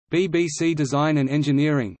BBC Design and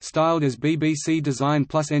Engineering, styled as BBC Design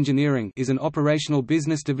Plus Engineering, is an operational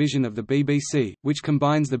business division of the BBC, which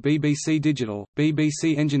combines the BBC Digital,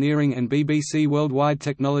 BBC Engineering and BBC Worldwide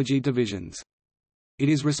Technology divisions. It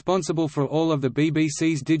is responsible for all of the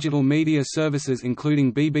BBC's digital media services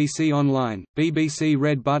including BBC Online, BBC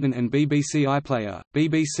Red Button and BBC iPlayer,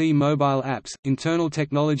 BBC mobile apps, internal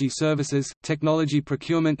technology services, technology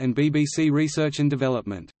procurement and BBC Research and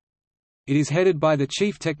Development. It is headed by the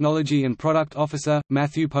Chief Technology and Product Officer,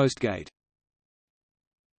 Matthew Postgate.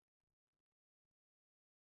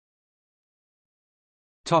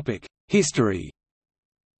 History.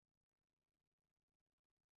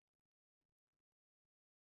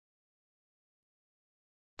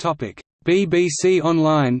 BBC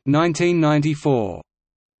Online 1994.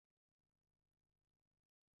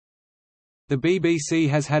 The BBC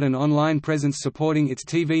has had an online presence supporting its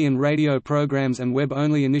TV and radio programs and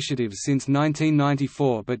web-only initiatives since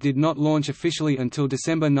 1994 but did not launch officially until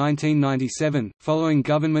December 1997, following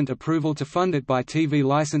government approval to fund it by TV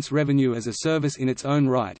license revenue as a service in its own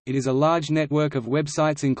right. It is a large network of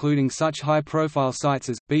websites including such high-profile sites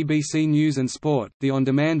as BBC News and Sport, the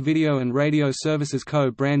on-demand video and radio services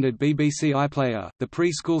co-branded BBC iPlayer, the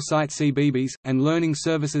preschool site CBeebies, and learning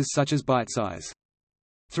services such as Bitesize.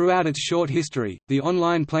 Throughout its short history, the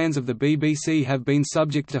online plans of the BBC have been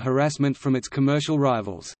subject to harassment from its commercial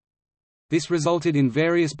rivals. This resulted in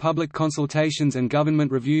various public consultations and government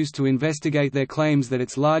reviews to investigate their claims that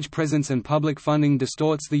its large presence and public funding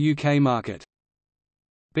distorts the UK market.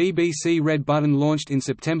 BBC Red Button launched in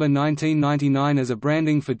September 1999 as a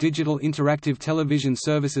branding for digital interactive television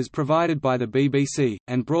services provided by the BBC,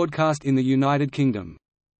 and broadcast in the United Kingdom.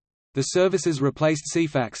 The services replaced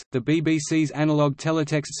Ceefax, the BBC's analogue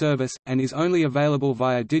teletext service, and is only available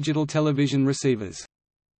via digital television receivers.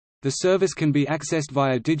 The service can be accessed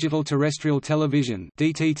via digital terrestrial television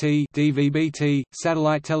 (DTT), DVB-T,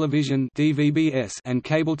 satellite television (DVB-S), and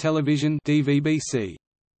cable television (DVB-C).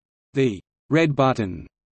 The Red Button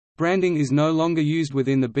branding is no longer used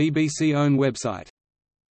within the BBC-owned website.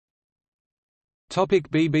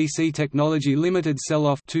 BBC Technology Ltd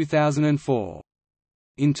sell-off 2004.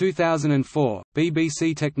 In 2004,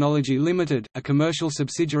 BBC Technology Ltd, a commercial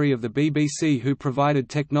subsidiary of the BBC who provided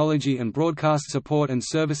technology and broadcast support and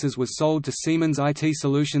services, was sold to Siemens IT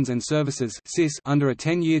Solutions and Services (SIS) under a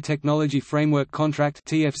 10-year Technology Framework Contract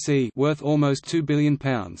 (TFC) worth almost £2 billion.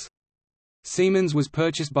 Siemens was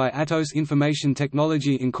purchased by Atos Information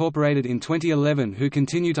Technology Incorporated in 2011, who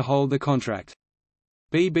continue to hold the contract.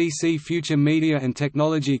 BBC Future Media and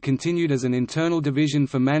Technology continued as an internal division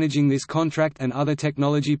for managing this contract and other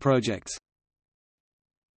technology projects.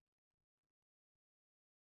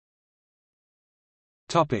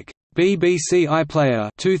 BBC iPlayer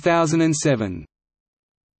 2007.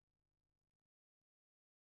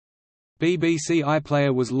 BBC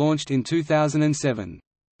iPlayer was launched in 2007.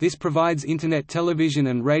 This provides internet television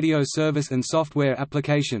and radio service and software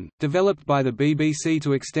application, developed by the BBC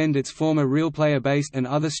to extend its former RealPlayer-based and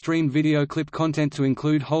other streamed video clip content to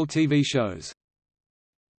include whole TV shows.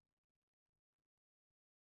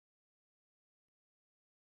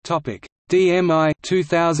 DMI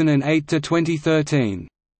 2008 to 2013.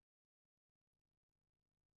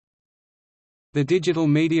 The Digital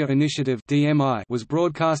Media Initiative (DMI) was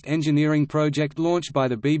broadcast engineering project launched by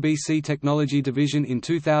the BBC Technology Division in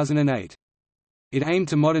 2008. It aimed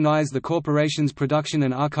to modernize the corporation's production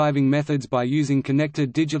and archiving methods by using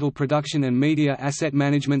connected digital production and media asset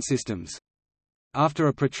management systems. After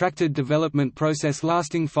a protracted development process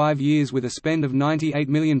lasting 5 years with a spend of £98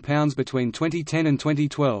 million between 2010 and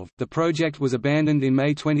 2012, the project was abandoned in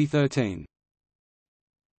May 2013.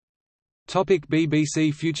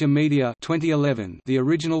 BBC Future Media 2011. The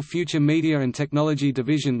original Future Media and Technology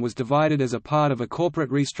Division was divided as a part of a corporate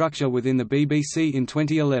restructure within the BBC in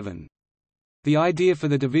 2011. The idea for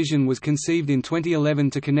the division was conceived in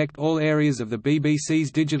 2011 to connect all areas of the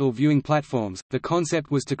BBC's digital viewing platforms. The concept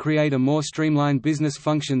was to create a more streamlined business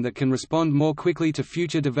function that can respond more quickly to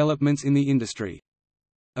future developments in the industry.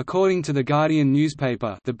 According to The Guardian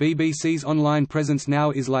newspaper, the BBC's online presence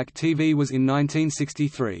now is like TV was in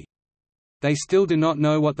 1963. They still do not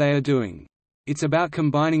know what they are doing. It's about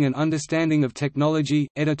combining an understanding of technology,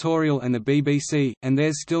 editorial, and the BBC, and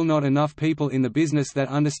there's still not enough people in the business that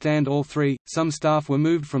understand all three. Some staff were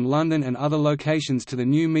moved from London and other locations to the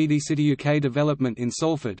new MediaCity UK development in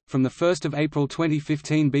Salford. From 1 April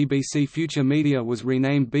 2015, BBC Future Media was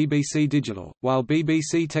renamed BBC Digital, while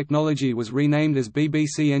BBC Technology was renamed as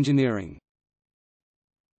BBC Engineering.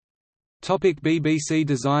 BBC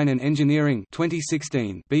Design and Engineering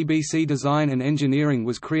 2016. BBC Design and Engineering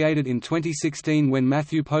was created in 2016 when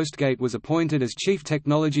Matthew Postgate was appointed as Chief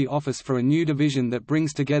Technology Officer for a new division that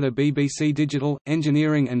brings together BBC Digital,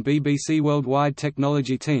 Engineering and BBC Worldwide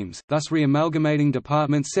Technology teams, thus re-amalgamating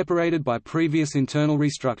departments separated by previous internal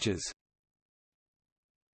restructures.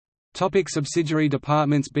 Subsidiary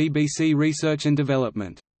departments. BBC Research and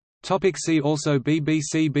Development. See also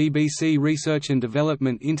BBC Research and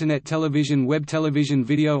Development, Internet television, web television,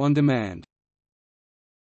 video on demand.